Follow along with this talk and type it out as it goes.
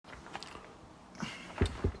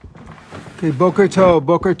Okay, Boker Tov,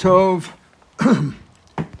 Boker Tov. Good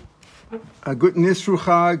Nisru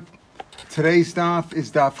Chag. Today's daf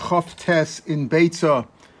is daf Chof Tes in Beitza,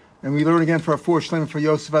 and we learn again for our four shleim for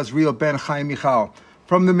Yosef Azriel ben Chaim Michal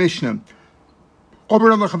from the Mishnah.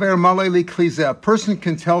 A person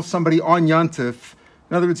can tell somebody on Yantif,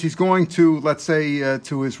 in other words, he's going to, let's say,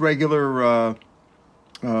 to his regular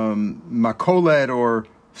makolet or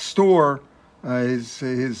store,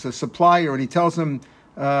 his supplier, and he tells him,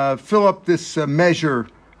 fill up this measure.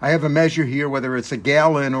 I have a measure here, whether it's a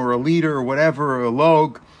gallon or a liter or whatever, or a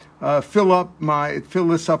log. Fill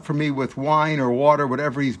this up for me with wine or water,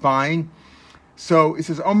 whatever he's buying. So he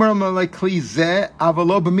says, Omer Malek Klize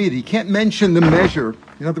Avalo B'mid. He can't mention the measure.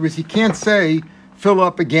 In other words, he can't say fill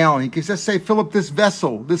up a gallon. He can just say fill up this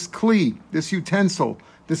vessel, this kli, this utensil,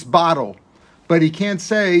 this bottle. But he can't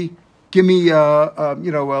say give me a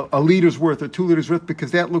liter's worth or 2 liters worth,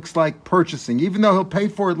 because that looks like purchasing, even though he'll pay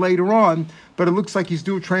for it later on. But it looks like he's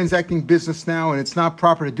transacting business now, and it's not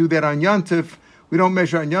proper to do that on Yantif. We don't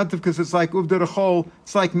measure on Yantif because it's like Uvda Rechol,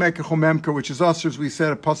 it's like Mekach Memker, which is us, as we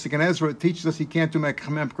said, at Pasuk and Ezra. It teaches us he can't do Mekach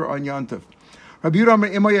Memker on Yantif. Rabbi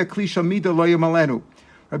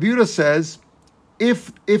Yehuda says,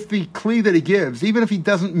 if the kli that he gives, even if he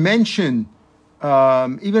doesn't mention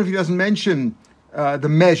the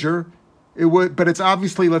measure, it would, but it's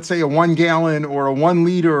obviously, let's say, a 1 gallon or a 1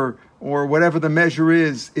 liter or whatever the measure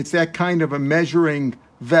is, it's that kind of a measuring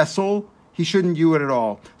vessel, he shouldn't use it at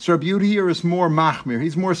all. So Rabbi Yehuda here is more machmir.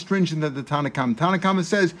 He's more stringent than the Tanakam. Tanakam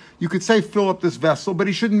says you could say fill up this vessel, but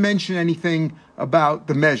he shouldn't mention anything about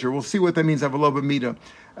the measure. We'll see what that means. Avalo b'mida.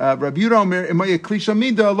 Rabbi Yehuda Omer,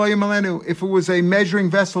 if it was a measuring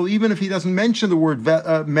vessel, even if he doesn't mention the word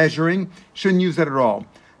measuring, shouldn't use that at all.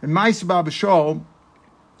 And Ma'aseh B'Abishol,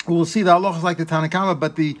 we'll see the halach is like the Tanakama,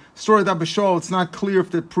 but the story of Abba Shaul, it's not clear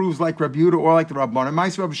if it proves like Rabbi Yehuda or like the Rabbanan.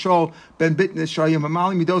 Ma'aseh Abba Shaul ben Bitnes Shayim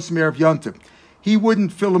Hamali Midos Me'erev Yantif. He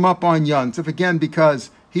wouldn't fill him up on Yantif, again, because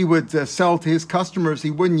he would sell to his customers. He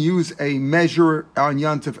wouldn't use a measure on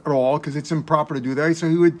Yantif at all, because it's improper to do that. So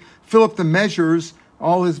he would fill up the measures,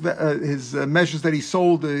 all his measures that he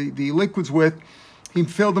sold the liquids with. He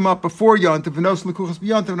filled them up before Yantif, and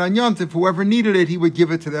on Yantif, whoever needed it, he would give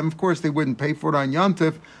it to them. Of course, they wouldn't pay for it on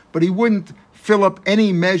Yantif, but he wouldn't fill up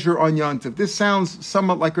any measure on Yantif. This sounds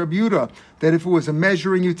somewhat like Rabbi Yehuda, that if it was a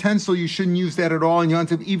measuring utensil, you shouldn't use that at all on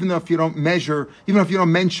Yantif, even if you don't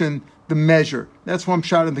mention the measure. That's one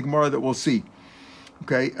shot in the Gemara that we'll see.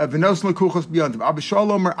 Okay, he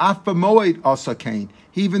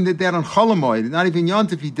even did that on Cholamoid, not even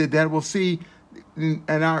Yantif. He did that. We'll see. In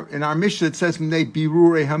our Mishnah, it says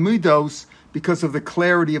birurei hamidos, because of the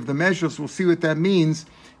clarity of the measures. We'll see what that means.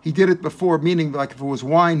 He did it before, meaning like if it was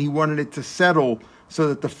wine, he wanted it to settle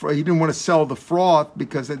so that he didn't want to sell the froth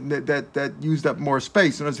because that used up more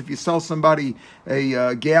space. And as if you sell somebody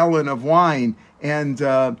a gallon of wine and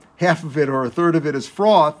half of it or a third of it is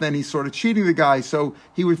froth, then he's sort of cheating the guy. So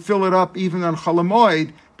he would fill it up even on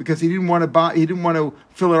Cholamoid because he didn't want to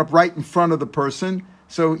fill it up right in front of the person.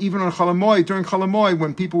 So even on Cholamoid, during Cholamoid,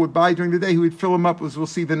 when people would buy during the day, he would fill them up, as we'll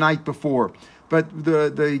see, the night before. But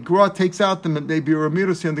the Gra takes out the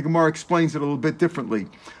Biramiros, and the Gemara explains it a little bit differently.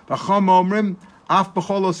 Also,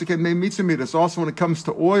 when it comes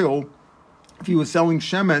to oil, if he was selling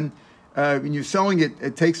shemen, when you're selling it,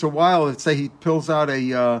 it takes a while. Let's say he pulls out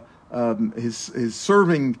his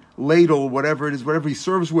serving ladle, whatever it is, whatever he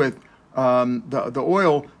serves with, the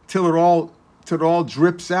oil, till it all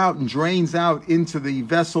drips out and drains out into the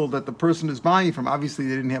vessel that the person is buying from. Obviously,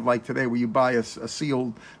 they didn't have like today where you buy a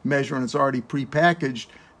sealed measure and it's already prepackaged.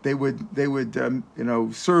 They would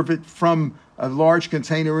serve it from a large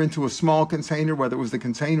container into a small container, whether it was the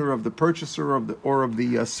container of the purchaser or of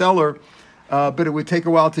the seller. But it would take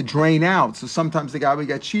a while to drain out. So sometimes the guy would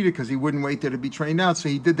get cheated because he wouldn't wait there to be drained out. So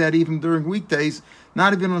he did that even during weekdays,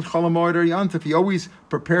 not even on Cholamoid or Yantif. He always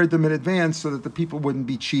prepared them in advance so that the people wouldn't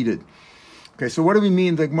be cheated. Okay, so what do we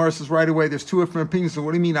mean? The Gemara says right away, there's two different opinions. So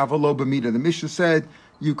what do you mean, avalo b'mida? The Mishnah said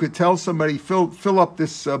you could tell somebody, fill up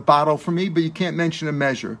this bottle for me, but you can't mention a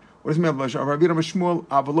measure. What does it mean?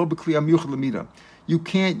 You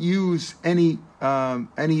can't use any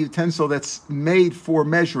utensil that's made for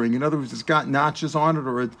measuring. In other words, it's got notches on it,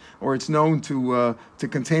 or it's known to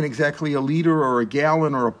contain exactly a liter or a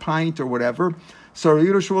gallon or a pint or whatever. So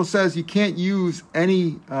Yehuda says you can't use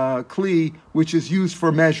any kli which is used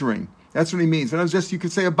for measuring. That's what he means. And it's just, you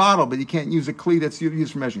could say a bottle, but you can't use a kli that's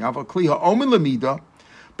used for measuring.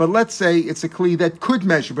 But let's say it's a kli that could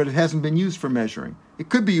measure, but it hasn't been used for measuring. It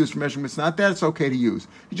could be used for measuring, but it's not that. It's okay to use.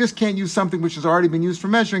 You just can't use something which has already been used for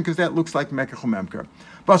measuring because that looks like mekach memker.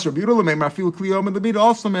 Also, Rabbi Yehuda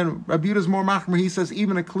is more machmer. He says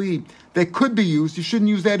even a kli that could be used, you shouldn't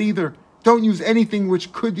use that either. Don't use anything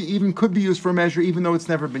which could be used for a measure, even though it's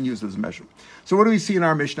never been used as a measure. So what do we see in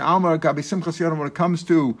our Mishnah? Alma Gabi Simchas Yonam, when it comes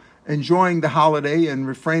to enjoying the holiday and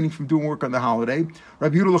refraining from doing work on the holiday,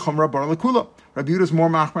 Rabbi Yehuda l'chomra bar l'kula. Rabbi Yehuda is more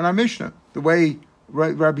machmer in our Mishnah. The way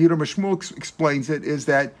Rabbi Yehuda Mishmuel explains it is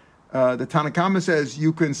that the Tanna Kama says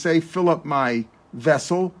you can say fill up my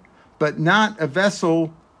vessel, but not a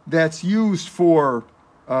vessel that's used for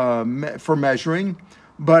measuring,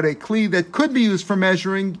 but a kli that could be used for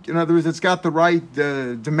measuring. In other words, it's got the right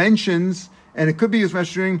dimensions and it could be used for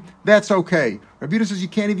measuring. That's okay. Rabbi Yehuda says you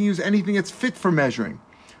can't even use anything that's fit for measuring.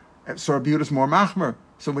 So Rabbi Yehuda is more machmer.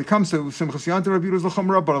 So when it comes to Simchas Yontif, Rabbi Yehuda is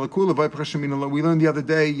l'chomra bar l'kula v'ayprachemina. We learned the other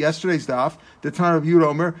day, yesterday's daf, the Tanna Rabbi Yehuda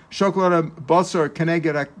Omer shokolad basar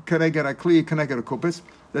keneged akli keneged akupis.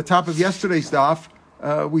 The top of yesterday's daf,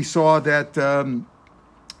 we saw that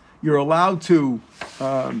you're allowed to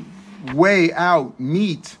weigh out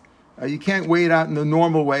meat. You can't weigh it out in the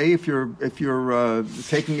normal way if you're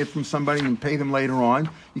taking it from somebody and pay them later on.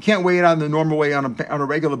 You can't weigh it out in the normal way on a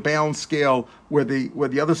regular balance scale where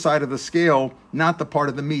the other side of the scale, not the part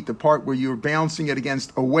of the meat, the part where you're balancing it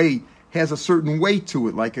against a weight, has a certain weight to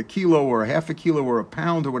it, like a kilo or a half a kilo or a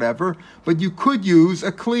pound or whatever. But you could use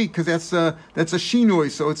a kli because that's a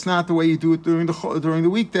shinoi, so it's not the way you do it during the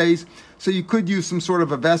weekdays. So you could use some sort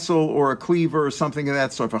of a vessel or a cleaver or something of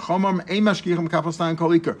that sort.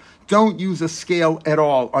 Don't use a scale at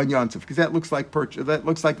all on Yontif because that looks like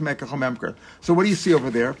mekach memker. So what do you see over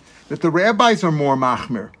there? That the rabbis are more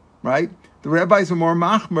machmer, right? The rabbis are more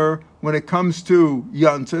machmer when it comes to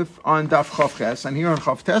Yontif on Daf Chavches, and here on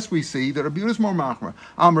Chavtes we see that Rabbi Yehuda is more machmer.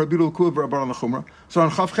 Rabbi Yehuda l'kula v'Rabbanan l'chumra. So on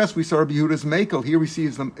Chavches we saw Rabbi Yehuda's mekel. Here we see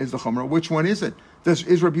is the chumra. Which one is it?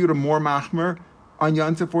 Is Rabbi Yehuda more machmer on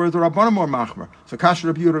Yontif, or is the Rabbanan more machmer? So kasher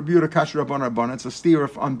Rabbi Yehuda, kasher Rabbanan. It's a steer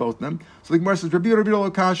on both of them. So the Gemara says Rabbi Yehuda lo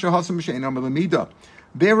kasher hasam b'shein lamida.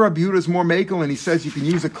 There, Rabbi Yehuda is more makel, and he says you can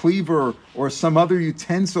use a cleaver or some other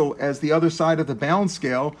utensil as the other side of the balance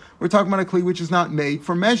scale. We're talking about a cleaver which is not made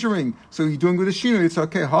for measuring. So you're doing with a shino, it's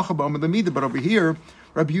okay. But over here,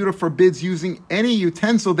 Rabbi Yehuda forbids using any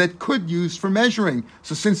utensil that could be used for measuring.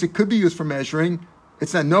 So since it could be used for measuring,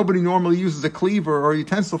 it's not. Nobody normally uses a cleaver or a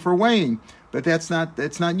utensil for weighing. But it's not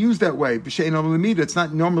used that way. It's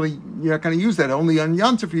not normally, you're not going to use that. Only on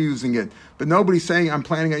Yontif you're using it. But nobody's saying, I'm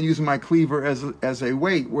planning on using my cleaver as a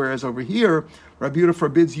weight. Whereas over here, Rabbi Yehuda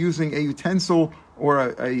forbids using a utensil or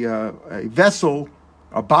a vessel,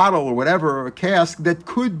 a bottle or whatever, or a cask that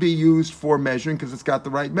could be used for measuring because it's got the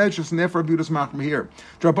right measures, and therefore Rabbi Yehuda is machmer here.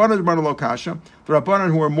 The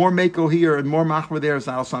Rabbanan who are more mekel here and more machmer there is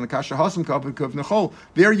also kasha hasam kav nechol.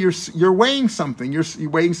 There you're weighing something. You're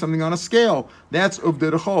weighing something on a scale. That's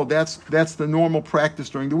uvda nechol. That's the normal practice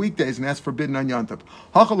during the weekdays, and that's forbidden on Yontif.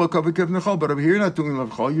 But over here you're not doing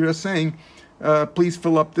levchol. You're just saying, please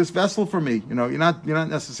fill up this vessel for me. You're not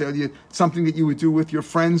necessarily something that you would do with your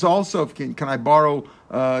friends also. Can I borrow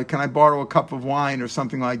a cup of wine or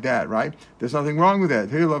something like that? Right? There's nothing wrong with that.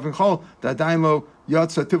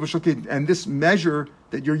 And this measure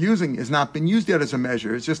that you're using has not been used yet as a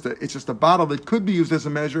measure. It's just a bottle that could be used as a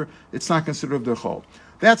measure. It's not considered the chol.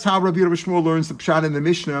 That's how Rabbi Yehuda Shmuel learns the pshat in the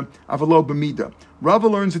Mishnah avalo b'mida. Rava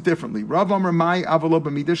learns it differently. Rava Amar Mai avalo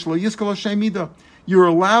b'mida shlo yiskol hashem mida. You're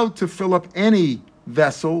allowed to fill up any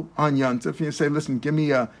vessel on Yontif. You say, listen, give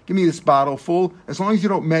me this bottle full, as long as you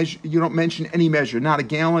don't mention any measure, not a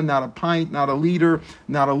gallon, not a pint, not a liter,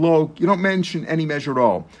 not a log. You don't mention any measure at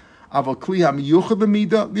all. But even a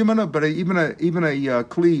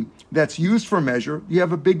kli that's used for measure, you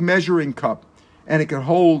have a big measuring cup, and it can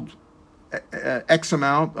hold X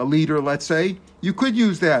amount, a liter, let's say. You could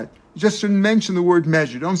use that. You just shouldn't mention the word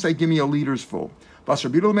measure. Don't say, give me a liter's full. He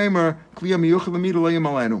says,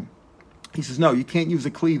 no, you can't use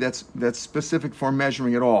a kli that's specific for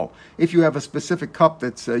measuring at all. If you have a specific cup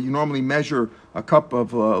that's, you normally measure a cup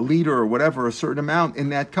of a liter or whatever, a certain amount in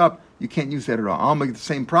that cup, you can't use that at all. I'll make the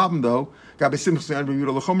same problem though. Rava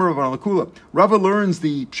learns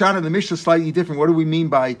the pshat in the Mishnah slightly different. What do we mean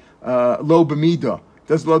by lo b'mida?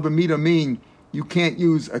 Does lo b'mida mean you can't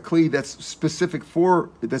use a kli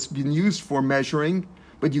that's been used for measuring,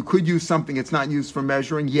 but you could use something that's not used for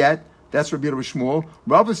measuring yet? That's Rabbi Yehuda Shmuel.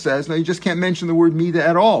 Rava says, no, you just can't mention the word mida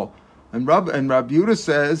at all. And Rabbi Yehuda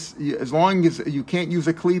says, as long as you can't use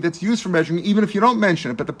a kli that's used for measuring, even if you don't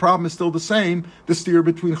mention it, but the problem is still the same, the steer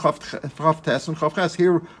between Chavtes and Chavches.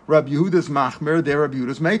 Here, Rabbi Yehuda's machmer, there Rabbi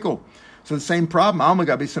Yehuda's mekel. So the same problem. We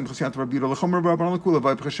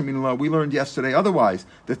learned yesterday otherwise.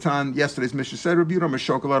 The Tan yesterday's Mishnah said,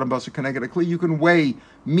 you can weigh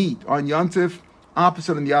meat on Yontif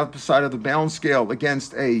opposite on the opposite side of the balance scale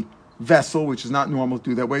against a vessel, which is not normal to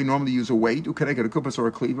do that way. Normally use a weight. You can get a kupas or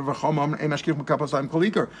a cleaver. Rabbanan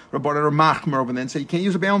are machmer over there and say you can't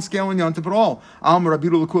use a balance scale on Yontif at all. On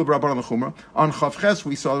Chavches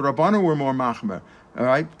we saw the Rabbanan were more machmer. All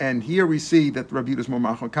right, and here we see that Rabbi Yehuda is more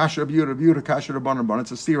machmer. Kasha Rabbi Yehuda, Kasha Rabbanan.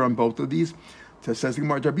 It's a steer on both of these. It says the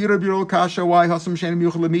Gemara, Rabbi Yehuda Kasha, why Hasam Shenim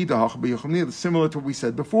Yuchel Lemida? Similar to what we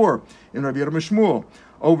said before in Rabbi Yehuda Shmuel.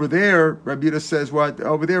 Over there, Rabbi Yehuda says what?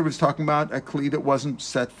 Over there was talking about a kli that wasn't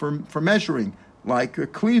set for measuring, like a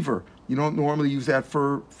cleaver. You don't normally use that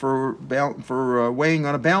for weighing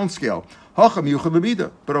on a balance scale.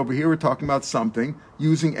 But over here we're talking about something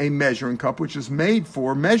using a measuring cup, which is made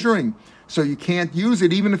for measuring. So you can't use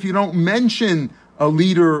it even if you don't mention a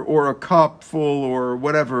liter or a cup full or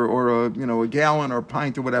whatever, or a gallon or a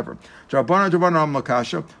pint or whatever. Why are the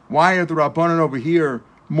Rabbanan over here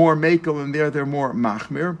more makel and they're more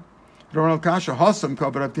machmir?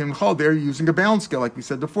 They're using a balance scale, like we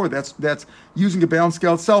said before. That's using a balance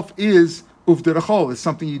scale itself is uvderachol. It's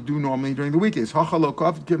something you do normally during the weekdays.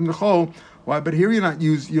 Why? But here you're not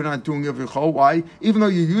doing uvderachol. Why? Even though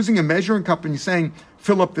you're using a measuring cup and you're saying,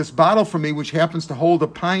 fill up this bottle for me, which happens to hold a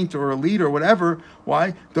pint or a liter or whatever.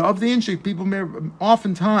 Why? Of the inshik,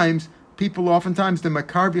 oftentimes the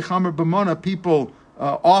makar v'chamer b'mona, people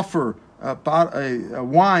offer a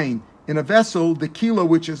wine in a vessel, the kilo,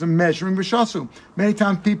 which is a measuring v'shasu. Many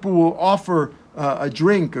times people will offer a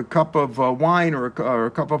drink, a cup of wine or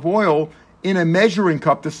a cup of oil in a measuring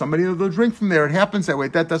cup to somebody that they'll drink from there. It happens that way.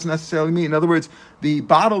 That doesn't necessarily mean. In other words, the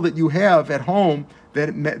bottle that you have at home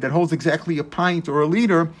that holds exactly a pint or a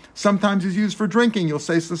liter sometimes is used for drinking. You'll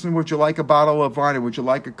say, listen, would you like a bottle of wine or would you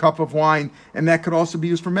like a cup of wine? And that could also be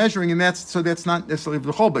used for measuring. And that's not necessarily of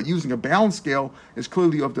the chol, but using a balance scale is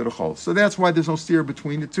clearly of the chol. So that's why there's no steer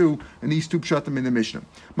between the two, and these two pshatim in the Mishnah.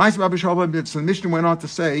 So the Mishnah went on to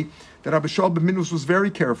say that Abba Shaul ben Minus was very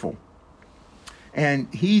careful. And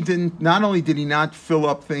not only did he not fill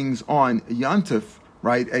up things on Yontif,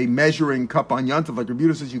 right, a measuring cup on Yontif, like Rabbi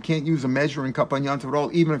Yehuda says, you can't use a measuring cup on Yontif at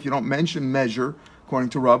all, even if you don't mention measure, according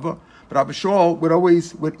to Rava. But Abba Shaul would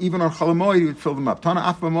even on Chalamoid, he would fill them up. Tana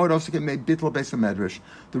Af B'Moed also get made bitl beis medrash.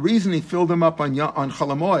 The reason he filled them up on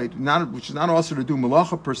Chalamoid, which is not also to do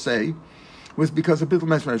malacha per se, was because of bitl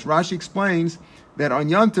beis medrash. Rashi explains that on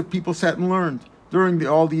Yontif people sat and learned. During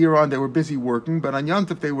all the year on, they were busy working, but on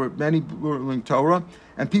Yontif, many were learning Torah,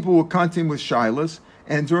 and people would come to him with shilas.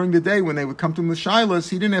 And during the day, when they would come to him with shilas,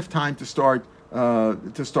 he didn't have time to start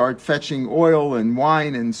fetching oil and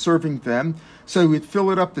wine and serving them. So he would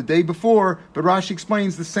fill it up the day before. But Rashi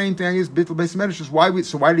explains the same thing as bittul beis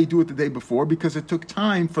medrash. Why did he do it the day before? Because it took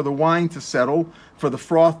time for the wine to settle, for the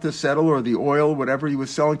froth to settle, or the oil, whatever he was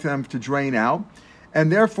selling to them, to drain out. And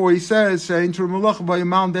therefore, he says, therefore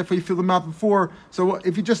you fill them out before. So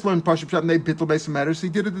if you just learn Pashup Pshat and they bittul beis medrash, he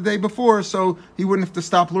did it the day before, so he wouldn't have to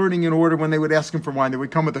stop learning in order when they would ask him for wine. They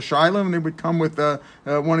would come with a shiloh and they would come with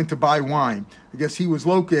wanting to buy wine. I guess he was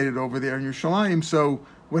located over there in Yerushalayim, so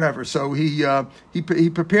whatever. So he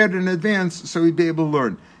prepared in advance so he'd be able to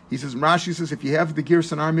learn. He says, Rashi says, if you have the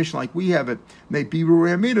Gerson our mission like we have it, they biru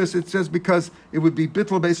amidus, it says because it would be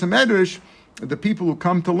bittul beis medrash. The people who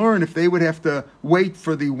come to learn, if they would have to wait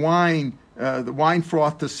for the wine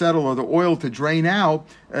froth to settle or the oil to drain out,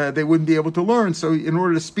 they wouldn't be able to learn. So in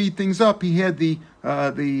order to speed things up, he had the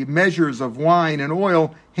measures of wine and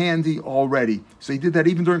oil handy already. So he did that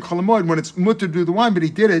even during Chol Hamoed when it's mutter to do the wine, but he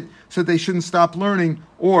did it so they shouldn't stop learning,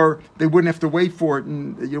 or they wouldn't have to wait for it.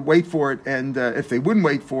 And if they wouldn't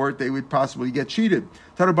wait for it, they would possibly get cheated.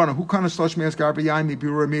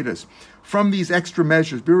 From these extra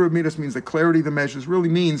measures, Biru Midas means the clarity of the measures, really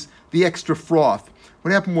means the extra froth.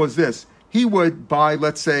 What happened was this: he would buy,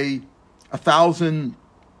 let's say, 1,000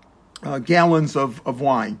 gallons of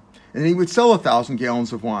wine, and he would sell 1,000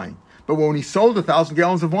 gallons of wine. But when he sold 1,000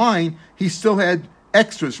 gallons of wine, he still had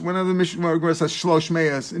extras. One of the Mishnah says shlosh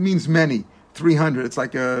me'as, it means many. 300. It's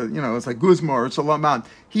like it's like guzma. It's a lot amount.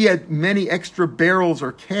 He had many extra barrels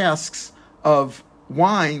or casks of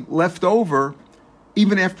wine left over,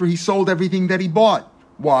 even after he sold everything that he bought.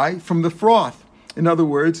 Why? From the froth. In other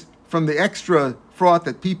words, from the extra froth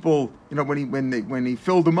that people, when he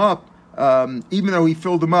filled them up. Even though he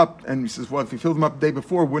filled them up, and he says, well, if he filled them up the day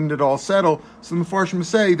before, wouldn't it all settle? So the Mefarshim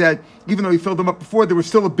say that even though he filled them up before, there was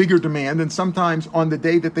still a bigger demand, and sometimes on the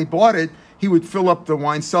day that they bought it, he would fill up the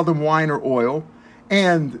wine, sell them wine or oil,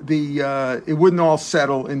 and it wouldn't all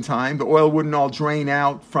settle in time. The oil wouldn't all drain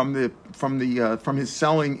out from his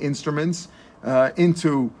selling instruments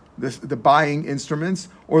into the buying instruments,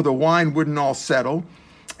 or the wine wouldn't all settle.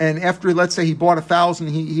 And after, let's say, he bought 1,000,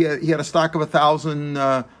 he had a stock of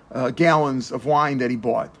 1,000 gallons of wine that he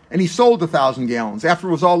bought, and he sold 1,000 gallons. After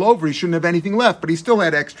it was all over, he shouldn't have anything left, but he still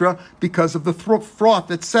had extra because of the froth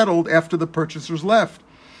that settled after the purchasers left.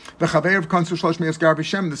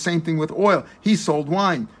 The same thing with oil. He sold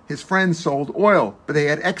wine. His friends sold oil, but they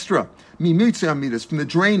had extra. From the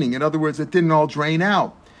draining. In other words, it didn't all drain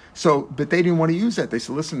out. So, but they didn't want to use that. They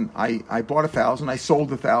said, listen, I bought 1,000, I sold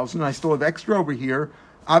 1,000, I still have extra over here.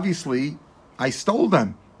 Obviously, I stole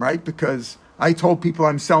them, right? Because I told people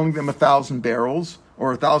I'm selling them 1,000 barrels or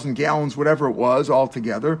 1,000 gallons, whatever it was, all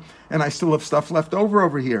together, and I still have stuff left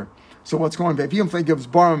over here. So what's going on? They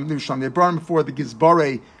brought him before the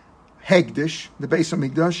Gizbare Hegdish, the Beis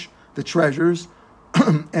Hamikdash, the treasures,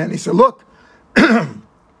 and he said, look,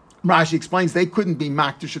 Rashi explains they couldn't be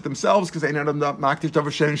makdish it themselves because they ended up makdish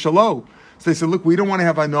davar she'ein shelo. So they said, look, we don't want to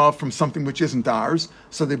have anah from something which isn't ours.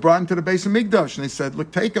 So they brought him to the Beis Hamikdash and they said,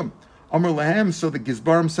 look, take him. Amar lahem. So the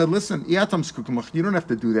Gizbarim said, listen, iatam skukumach, you don't have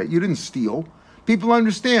to do that. You didn't steal. People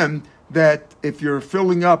understand that if you're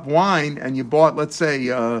filling up wine and you bought, let's say,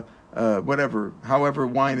 however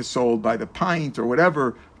wine is sold by the pint or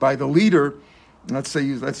whatever, by the liter. Let's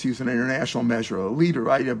use an international measure, a liter,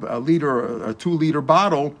 right? A liter or a 2-liter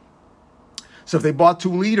bottle. So if they bought 2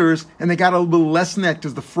 liters and they got a little less than that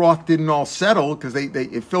because the froth didn't all settle because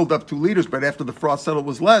it filled up 2 liters, but after the froth settled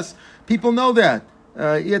was less, people know that.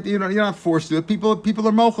 You're not forced to do it. People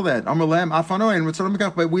are mochel that.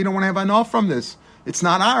 But we don't want to have enough from this. It's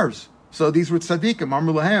not ours. So these were tzaddikim. Amar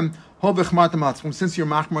lahem. Since you're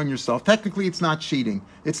machmir on yourself, technically it's not cheating,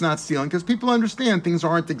 it's not stealing, because people understand things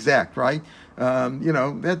aren't exact, right?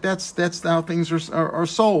 That's how things are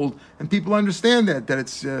sold, and people understand that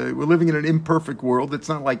it's we're living in an imperfect world. It's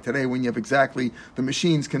not like today when you have the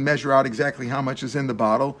machines can measure out exactly how much is in the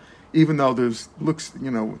bottle, even though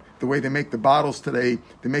the way they make the bottles today,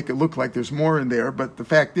 they make it look like there's more in there, but the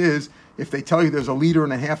fact is, if they tell you there's 1.5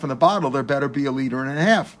 liters in the bottle, there better be 1.5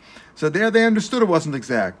 liters. So there they understood it wasn't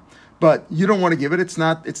exact. But you don't want to give it. It's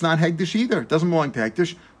not Hegdish either. It doesn't belong to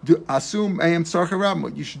Hegdish. Assume ayam tzarcha rab.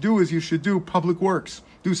 What you should do is you should do public works.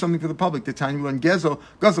 Do something for the public. The time you learn gezel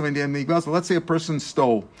in the end of the. Let's say a person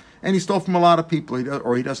stole, and he stole from a lot of people,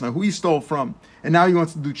 or he doesn't know who he stole from, and now he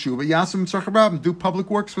wants to do tshuva. Yasum tzarcha rab. Do public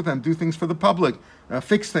works with them. Do things for the public.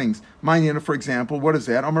 Fix things. For example, what is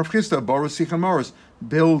that? Amar Chisda boros sichan moros.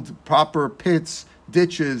 Build proper pits,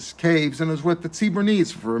 ditches, caves, and is what the tzibur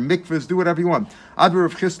needs for mikvahs. Do whatever you want. Adver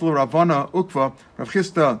Rav Chisda Ravana Ukva. Rav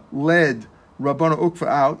Chisda led Rabbana Ukva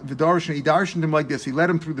out. V'darshan, he darshaned him like this. He led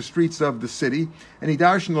him through the streets of the city, and he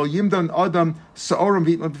darshaned lo yimdan adam sa'oram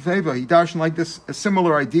v'itlan b'feva. He darshaned like this, a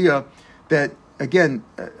similar idea that, again,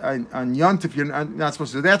 on Yontif, you're not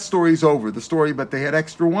supposed to do. That story's over. The story, but they had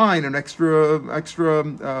extra wine and extra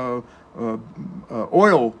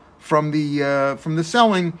oil from the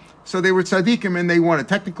selling, so they were tzaddikim and they wanted.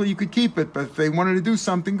 Technically, you could keep it, but if they wanted to do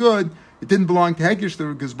something good, it didn't belong to Hegish. The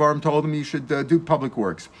Gizbarim told them you should do public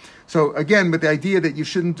works. So again, with the idea that you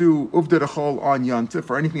shouldn't do uvda dechol on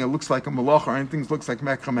Yontif or anything that looks like a malach or anything that looks like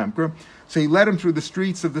mekcha memkra. So he led him through the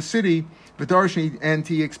streets of the city, and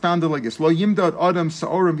he expounded like this: Lo yimdad adam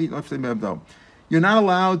sa'orim v'itlan. You're not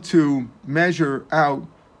allowed to measure out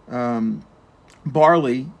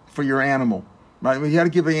barley for your animal. Right? When you had to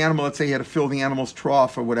give the animal, let's say you had to fill the animal's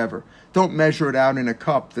trough or whatever. Don't measure it out in a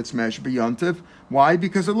cup that's measured b'yontiv. Why?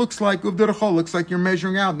 Because it looks like uvderachol, looks like you're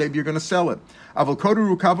measuring out. Maybe you're going to sell it. Avol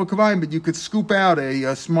kavah kavayim, but you could scoop out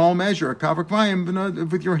a small measure, a kavah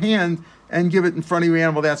kavayim, with your hand and give it in front of your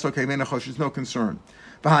animal. That's okay. Menachosh, there's no concern.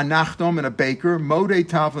 V'hanachtom, and a baker, modei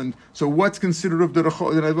tavlin. So what's considered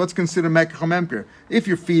uvderachol? What's considered mekach? If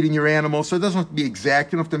you're feeding your animal, so it doesn't have to be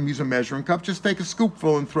exact. You don't have to use a measuring cup. Just take a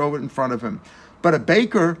scoopful and throw it in front of him. But a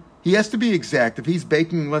baker, he has to be exact. If he's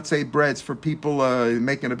baking, let's say, breads for people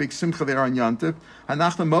making a big simcha there on Yontif,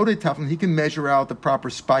 he can measure out the proper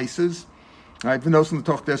spices. Right?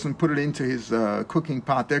 And put it into his cooking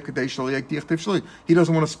pot there. He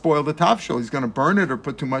doesn't want to spoil the tavshel. He's going to burn it or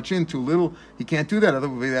put too much in, too little. He can't do that.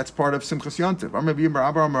 Otherwise, that's part of simchas Yontif.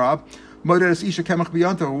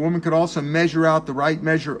 A woman could also measure out the right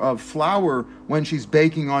measure of flour when she's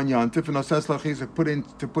baking on Yontif, and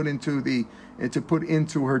to put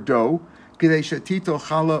into her dough, so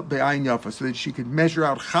that she could measure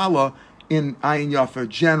out challah in ayin yafa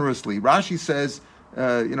generously. Rashi says,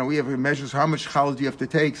 we have measures how much challah do you have to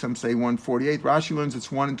take. Some say 1/48. Rashi learns it's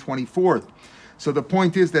 1/24. So the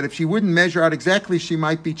point is that if she wouldn't measure out exactly, she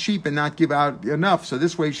might be cheap and not give out enough. So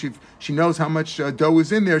this way, she knows how much dough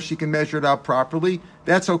is in there. She can measure it out properly.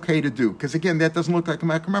 That's okay to do. Because again, that doesn't look like a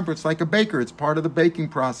macaron. Remember, it's like a baker. It's part of the baking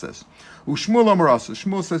process. Ushmuel Amar Asur.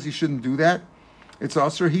 Shmuel says you shouldn't do that. It's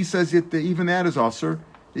Asur. He says that even that is Asur.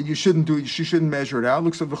 That you shouldn't do. She shouldn't measure it out.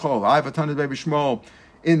 Looks at the Chol. I have a ton of baby Shmuel.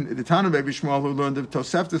 In the Tana Baby Shmuel, who learned the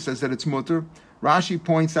Tosefta, says that it's mutter. Rashi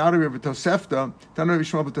points out over Tosefta, Tana Baby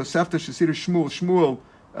Shmuel, but Tosefta Shasir Shmuel. Shmuel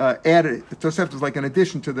added. The Tosefta is like an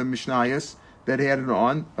addition to the Mishnayos that he added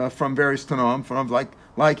on from various Tanaim, from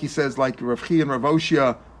like he says, like Rav Chi and Rav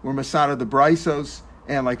Oshia were Masada the Braisos,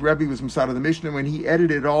 and like Rebbe was Masada the Mishnah. When he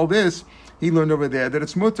edited all this, he learned over there that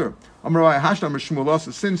it's mutter. Amar Hashnam Shmuel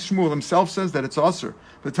also. Since Shmuel himself says that it's aser,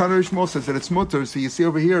 but Tana Shmuel says that it's mutter. So you see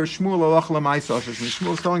over here, Shmuel alach l'maisa.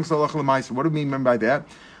 Shmuel is telling us alach l'maisa. What do we mean by that?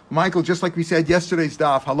 Michael, just like we said yesterday's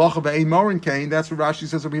daf, halacha be'ein morin kain. That's what Rashi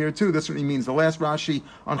says over here too. That's what he means. The last Rashi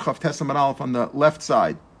on Chav Tesam and Aleph on the left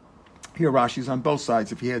side. Here Rashi's on both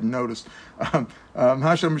sides, if you hadn't noticed. Hasham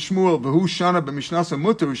Shmuel v'hu shana b'mishnasa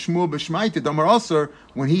mutter Shmuel b'shmaita damar aser.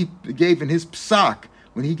 When he gave in his psak,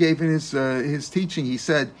 when he gave in his teaching, he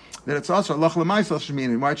said that it's also Allah l'maisa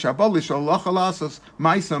sheminin. Right? Shabalish Allah lasas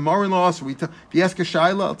maisa morin laser. If you ask a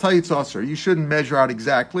shaila, I'll tell you it's aser. You shouldn't measure out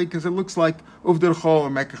exactly because it looks like uvder chol or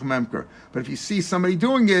mekach memker. But if you see somebody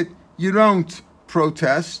doing it, you don't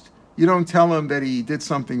protest. You don't tell him that he did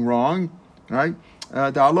something wrong, right?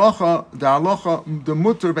 The halacha, the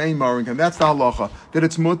mutter bein morin, and that's the halacha that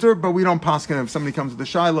it's mutter, but we don't paskin. If somebody comes to the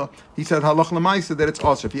shaila, he said halacha l'maisa that it's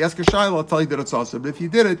aser. If you ask a shaila, I'll tell you that it's aser. But if you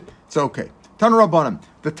did it, it's okay. Tan Rabbanim,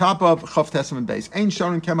 the top of Chav Testament base, ein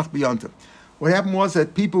shonin kemach b'yontif. What happened was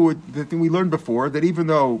that the thing we learned before, that even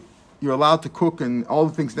though you're allowed to cook and all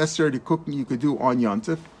the things necessary to cooking you could do on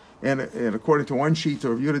yontif, and according to one sheet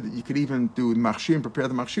or view that you could even do machshir, prepare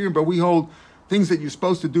the machshir, but we hold things that you're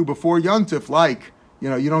supposed to do before yontif, like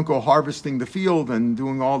you don't go harvesting the field and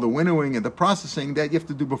doing all the winnowing and the processing that you have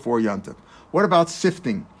to do before yontif. What about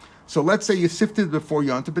sifting? So let's say you sifted before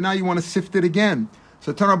yontif, but now you want to sift it again.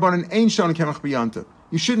 So Tanabanan ein shon kemach b'yontif.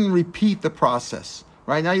 You shouldn't repeat the process.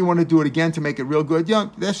 Right now you want to do it again to make it real good. Yeah,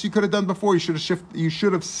 yes, you could have done before. You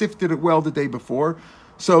should have sifted it well the day before.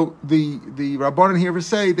 So the Rabbanan here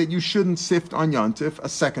say that you shouldn't sift on Yontif a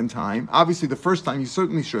second time. Obviously, the first time you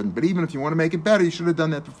certainly shouldn't. But even if you want to make it better, you should have done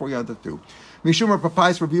that before Yontif too. Mishumar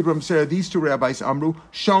Papais reviewed Ram Sarah. These two rabbis Amru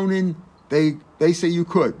Shonin. They say you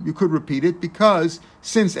could repeat it because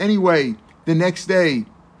since anyway the next day,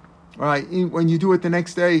 right? When you do it the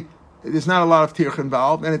next day, there's not a lot of tirch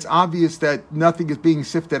involved, and it's obvious that nothing is being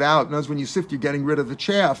sifted out. In other words, when you sift, you're getting rid of the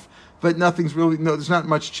chaff, but there's not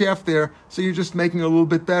much chaff there, so you're just making it a little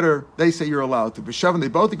bit better. They say you're allowed to. B'shavan, they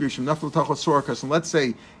both agree. And let's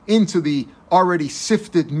say into the already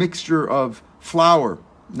sifted mixture of flour,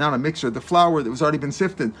 not a mixture, the flour that was already been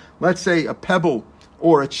sifted. Let's say a pebble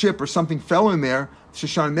or a chip or something fell in there.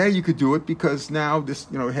 Shashan, there you could do it because now this,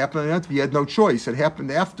 it happened on Yontif. You had no choice. It happened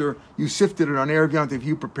after you sifted it on Erev Yontif.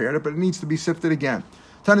 You prepared it, but it needs to be sifted again.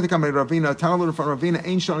 You're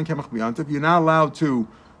not allowed to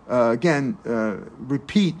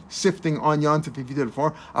repeat sifting on Yontif if you did it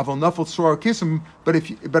before.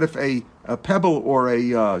 But if a pebble or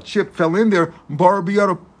a chip fell in there,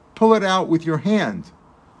 pull it out with your hand.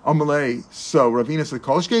 Amalei. So Ravina said,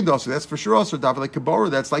 "Kolshkein also. That's for sure. Also, David like Kabora.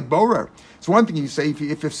 That's like borer. It's one thing you say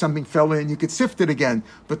if something fell in, you could sift it again,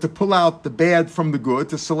 but to pull out the bad from the good,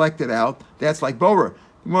 to select it out, that's like borer.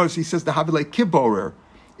 He says the David like kiborer.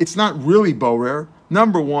 It's not really borer.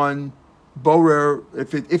 Number one, borer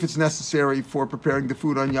if it's necessary for preparing the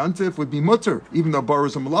food on Yontif would be mutter, even though borer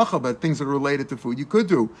is a malacha, but things that are related to food you could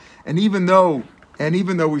do, and even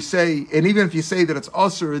if you say that it's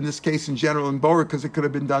usher in this case in general in borer because it could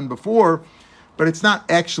have been done before, but it's not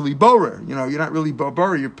actually borer. You're not really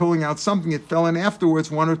borer. You're pulling out something that fell in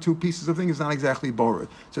afterwards. One or two pieces of thing is not exactly borer.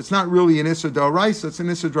 So it's not really an isser d'oraisa. It's an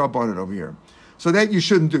isser d'rabbanan over here. So that you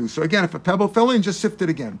shouldn't do. So again, if a pebble fell in, just sift it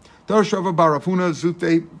again. Darash Rava bar Rav Huna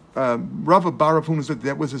Zute, Rava bar Rav Huna Zute,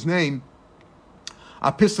 that was his name.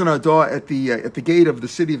 Apistan Nardah at the gate of the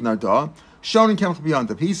city of Nardah. Shonin Kemach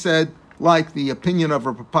B'Yontif. He said, like the opinion of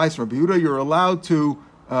Rabbi Pais Rabbi Yehuda, you're allowed to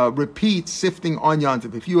repeat sifting on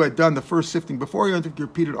Yontif. If you had done the first sifting before Yontif, you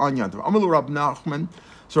repeat it on Yontif. Amalu Rab Nachman.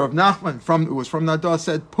 So Rab Nachman, who was from Nardah,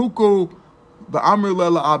 said, Puku ba'amr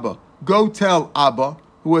lela Abba. Go tell Abba,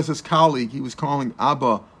 who was his colleague. He was calling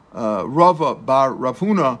Abba Rava bar Rav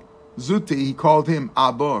Huna Zuti. He called him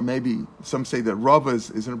Abba, or maybe some say that Rava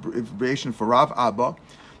is an abbreviation for Rav Abba.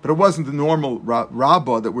 But it wasn't the normal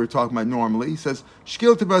Rabbah that we're talking about normally. He says,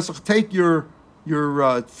 Shkil Tevasach, take your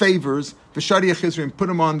favors, v'shadiach Israel, and put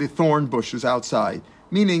them on the thorn bushes outside.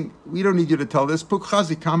 Meaning, we don't need you to tell this. We don't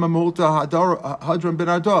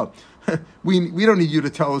need you to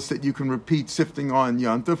tell us that you can repeat sifting on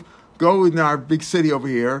Yontif. Go in our big city over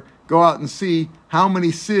here, go out and see how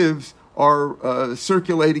many sieves are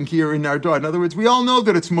circulating here in Nardor. In other words, we all know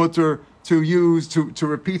that it's mutter to use to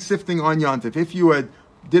repeat sifting on Yontif. If you had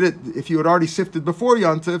already sifted before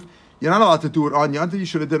Yontif, you're not allowed to do it on Yontif. You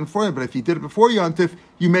should have done it before Yontif. But if you did it before Yontif,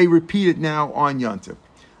 you may repeat it now on Yontif.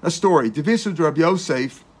 A story. Divisud Rabbi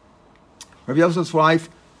Yosef, Rabbi Yosef's wife,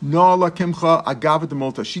 Nola Kimcha Agava de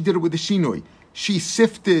Multa. She did it with the shinui. She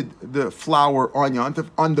sifted the flour on Yontif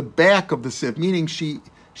on the back of the sieve, meaning she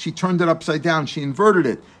turned it upside down. She inverted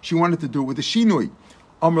it. She wanted to do it with the shinui.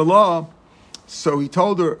 Amrullah, so he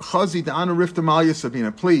told her, Chazi da'ana rifta malya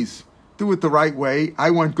Sabina, please, do it the right way. I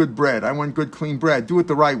want good bread. I want good clean bread. Do it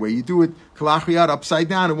the right way. You do it kalachiyat upside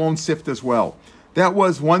down, it won't sift as well. That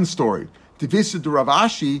was one story. Divisid Rav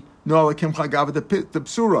Ashi, Nola Kimcha Agava de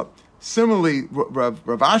Psura. Similarly, Rav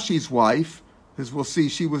Ashi's wife, as we'll see,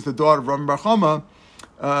 she was the daughter of Ram Bar Chama.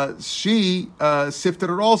 She sifted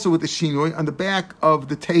it also with the shinui on the back of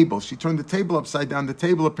the table. She turned the table upside down. The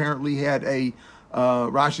table apparently had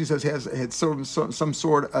Rashi says had some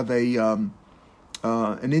sort of an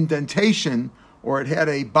indentation, or it had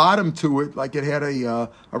a bottom to it, like it had a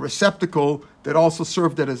receptacle that also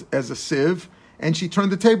served it as a sieve. And she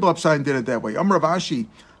turned the table upside and did it that way. Rav Ashi,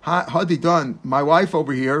 Hadi done. My wife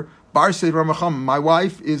over here. Bar said Ram Bar Chama. My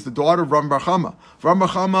wife is the daughter of Ram Bar Chama. Ram Bar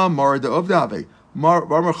Chama Marada Ovdave. Ram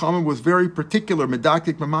Bar Chama was very particular.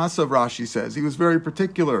 Medaktik Mamasav, Rashi says. He was very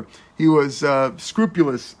particular. He was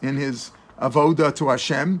scrupulous in his avoda to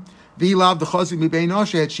Hashem. V'ilav the chazi mibein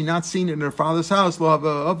Asher. Had she not seen it in her father's house, lo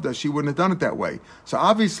avda, she wouldn't have done it that way. So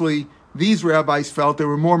obviously, these rabbis felt they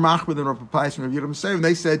were more machmir than Rav Papayas and Rav Yehuda Meserim.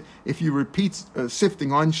 They said if you repeat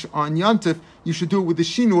sifting on Yontif, you should do it with the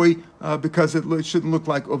shinui because it shouldn't look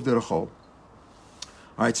like uvda rechol.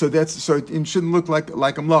 All right, so it shouldn't look like a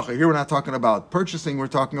mlacha. Here we're not talking about purchasing. We're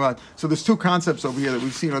talking about, so there's two concepts over here that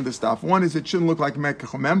we've seen on this stuff. One is it shouldn't look like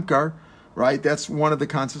mekach memkar, right? That's one of the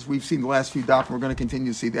concepts we've seen the last few daf, and we're going to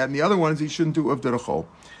continue to see that. And the other one is you shouldn't do uvda rechol.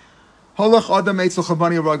 So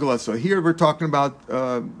here we're talking about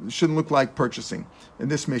shouldn't look like purchasing in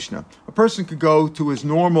this Mishnah. A person could go to his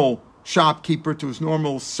normal shopkeeper, to his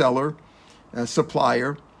normal seller,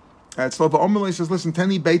 supplier. Slova Omerle says, listen,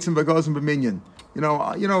 teni baits and bagos and b'minyan.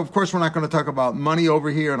 You know, of course we're not going to talk about money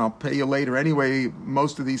over here, and I'll pay you later. Anyway,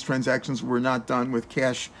 most of these transactions were not done with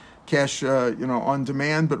cash, on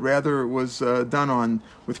demand, but rather it was done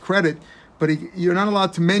with credit. But you're not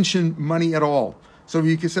allowed to mention money at all. So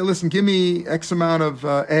you can say, listen, give me X amount of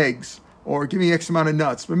eggs, or give me X amount of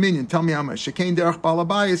nuts. But minion, tell me how much. Because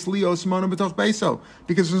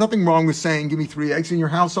there's nothing wrong with saying, give me 3 eggs. In your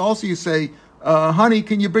house also you say, honey,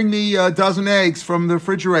 can you bring me a dozen eggs from the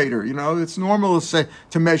refrigerator? You know, it's normal to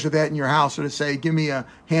measure that in your house, or to say, give me a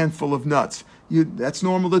handful of nuts. That's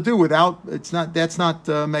normal to do without, that's not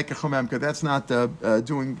mekach memka, that's not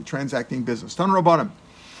transacting business. Tan Rabbanim.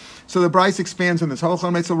 So the Bryce expands on this.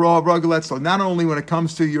 So not only when it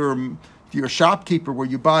comes to your shopkeeper where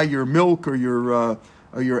you buy your milk or your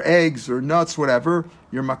eggs or nuts, whatever,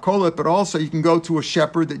 your makolet, but also you can go to a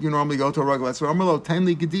shepherd that you normally go to a regular. So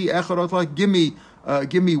give me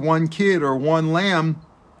 1 kid or 1 lamb.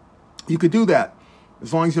 You could do that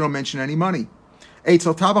as long as you don't mention any money. You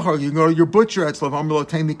can go to your butcher.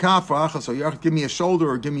 So you give me a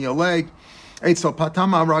shoulder or give me a leg. So you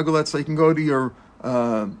can go to your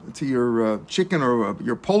chicken or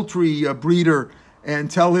your poultry breeder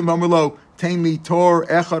and tell him, Tainli tor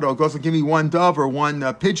echad, goes and give me 1 dove or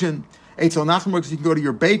 1 pigeon. Eitzel Nachman, you can go to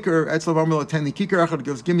your baker. Etzel Vamrlo Tainli kikar echad,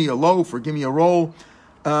 goes give me a loaf or give me a roll.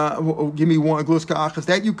 Give me 1 gluska achas.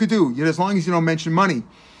 That you could do, as long as you don't mention money.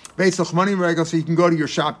 So you can go to your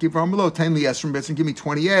shopkeeper, Tainli esrim bits, and give me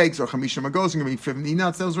 20 eggs, or chamisha magos and give me 50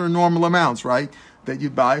 nuts. Those are normal amounts, right? That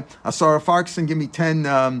you'd buy. Asara farks and give me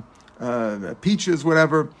 10 peaches,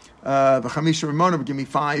 whatever. The chamisha ramona would give me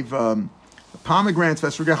 5 pomegranates.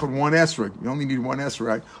 Vesrugach with 1 esrog. You only need 1 esrog,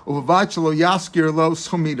 right? Uvavachalo yaskir lo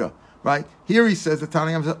schomida. Right here, he says the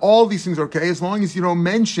Tanaim says all these things are okay as long as you don't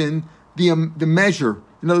mention the measure.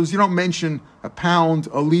 In other words, you don't mention a pound,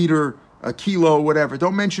 a liter, a kilo, whatever.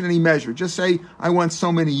 Don't mention any measure. Just say I want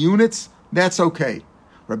so many units. That's okay.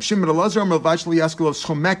 Reb Shimon Elazar Melvachli Yaskilo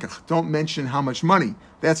Schomekach. Don't mention how much money.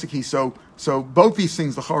 That's the key. So both these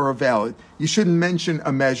things are valid. You shouldn't mention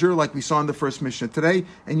a measure like we saw in the first Mishnah today,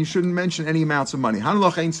 and you shouldn't mention any amounts of money.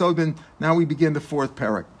 Hanloch Ein Sogden. Now we begin the 4th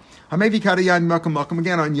parak. Hamevi Kadayan Makam Makam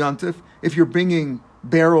again on Yantif. If you're bringing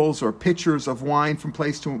barrels or pitchers of wine from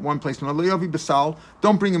one place to another. Le'avi basal.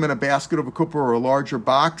 Don't bring them in a basket of a kuppah or a larger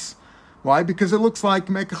box. Why? Because it looks like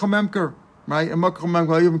mekach memker, right? And mekach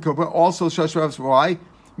memker also shashravs. Why?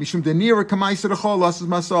 Mishum denira kamaisa dechol lasses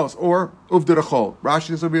masos or uvda dechol.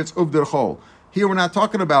 Rashi is over here. It's uvda dechol. Here we're not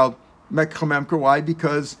talking about mekach memker. Why?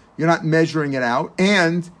 Because you're not measuring it out,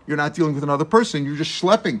 and you're not dealing with another person. You're just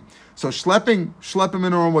schlepping. So schlepping in a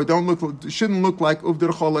normal way shouldn't look like uvda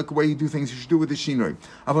dechol, like the way you do things. You should do with the shinoi.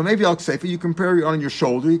 But maybe al kseifa, you can carry it on your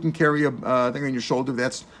shoulder. You can carry a thing on your shoulder.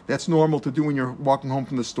 That's normal to do when you're walking home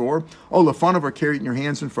from the store. Oh, lefanov, or carry it in your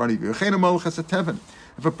hands in front of you. If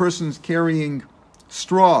a person's carrying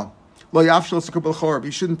straw,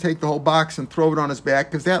 he shouldn't take the whole box and throw it on his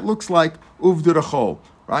back, because that looks like uvda dechol.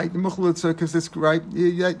 Right, because it's right.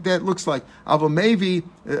 That looks like Ava maybe.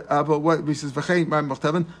 What he says,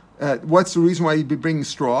 what's the reason why you'd be bringing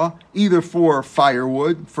straw? Either for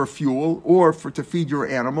firewood, for fuel, or to feed your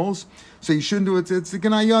animals. So you shouldn't do it. It's a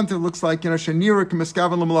ganayant. It looks like shenirik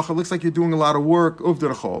miskavan lemalacha. It looks like you're doing a lot of work.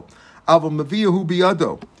 Uvda dechol. Ava maviyahu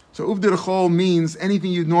biyado. So uvda dechol means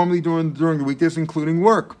anything you normally do during the weekdays, including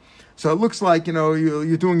work. So it looks like,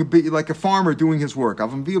 you're doing a bit like a farmer doing his work.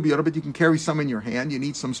 But you can carry some in your hand. You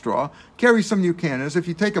need some straw. Carry some you can. As if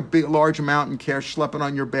you take a large amount and schlep it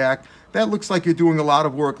on your back, that looks like you're doing a lot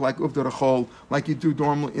of work, like uvda dechol, like you do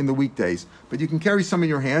normally in the weekdays. But you can carry some in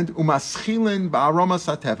your hand. Umaschilin ba'aromas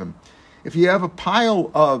hatevim. If you have a pile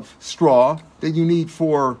of straw that you need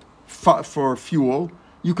for fuel,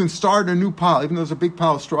 you can start a new pile. Even though there's a big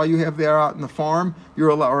pile of straw you have there out in the farm,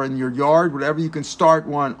 or in your yard, whatever, you can start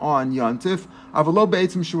one on Yontif. Avalo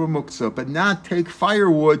be'etzim shuva muktzah, but not take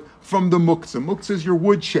firewood from the muktzah. Muktzah is your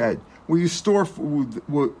woodshed, where you store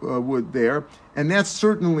wood there. And that's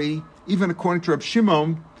certainly, even according to Reb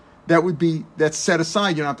Shimon, that's set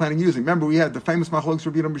aside. You're not planning on using. Remember, we had the famous machlokes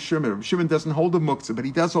Rabbi Shimon. Rabbi Shimon doesn't hold the muktzah, but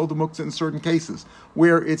he does hold the muktzah in certain cases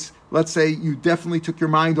where it's, let's say, you definitely took your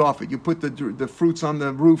mind off it. You put the fruits on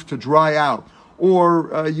the roof to dry out,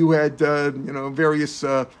 or you had various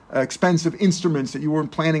expensive instruments that you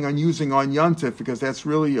weren't planning on using on Yontif, because that's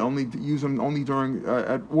really use them only during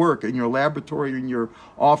at work, in your laboratory, in your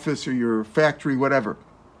office, or your factory, whatever.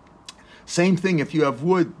 Same thing if you have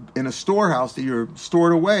wood in a storehouse that you're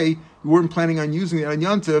stored away, you weren't planning on using it on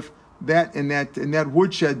Yontif, that in that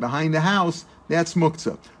woodshed behind the house, that's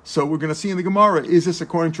muktzah. So we're going to see in the Gemara, is this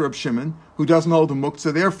according to Reb Shimon, who doesn't hold the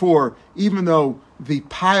muktzah? Therefore, even though the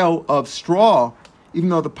pile of straw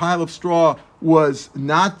was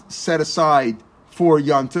not set aside for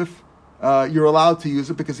Yontif, you're allowed to use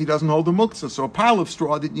it because he doesn't hold the muktzah. So a pile of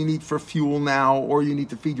straw that you need for fuel now, or you need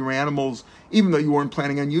to feed your animals, even though you weren't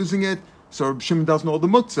planning on using it, so Shimon doesn't hold the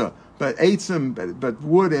muktzah. But but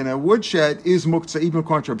wood in a woodshed is muktzah, even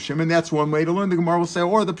according to Reb Shimon. That's one way to learn. The Gemara will say,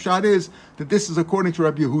 or the pshat is that this is according to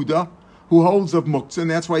Rabbi Yehuda, who holds of muktzah, and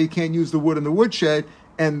that's why you can't use the wood in the woodshed.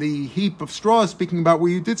 And the heap of straw is speaking about where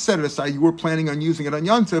you did set it aside. You were planning on using it on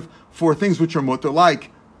Yontif for things which are mutter,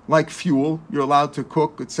 like fuel. You're allowed to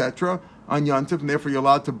cook, etc. on Yontif, and therefore you're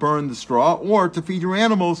allowed to burn the straw or to feed your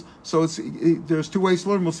animals. So there's two ways to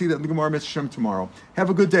learn. We'll see that in the Gemara Mitzvah Shem tomorrow. Have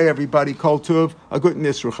a good day, everybody. Kol Tuv, a good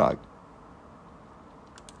Nisru Chag.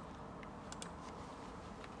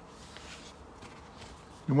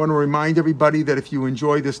 I want to remind everybody that if you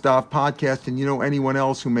enjoy this Daf podcast and you know anyone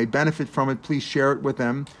else who may benefit from it, please share it with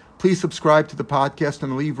them. Please subscribe to the podcast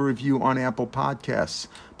and leave a review on Apple Podcasts.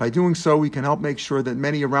 By doing so, we can help make sure that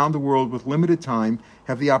many around the world with limited time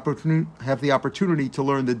have the opportunity to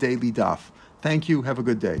learn the daily Daf. Thank you. Have a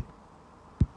good day.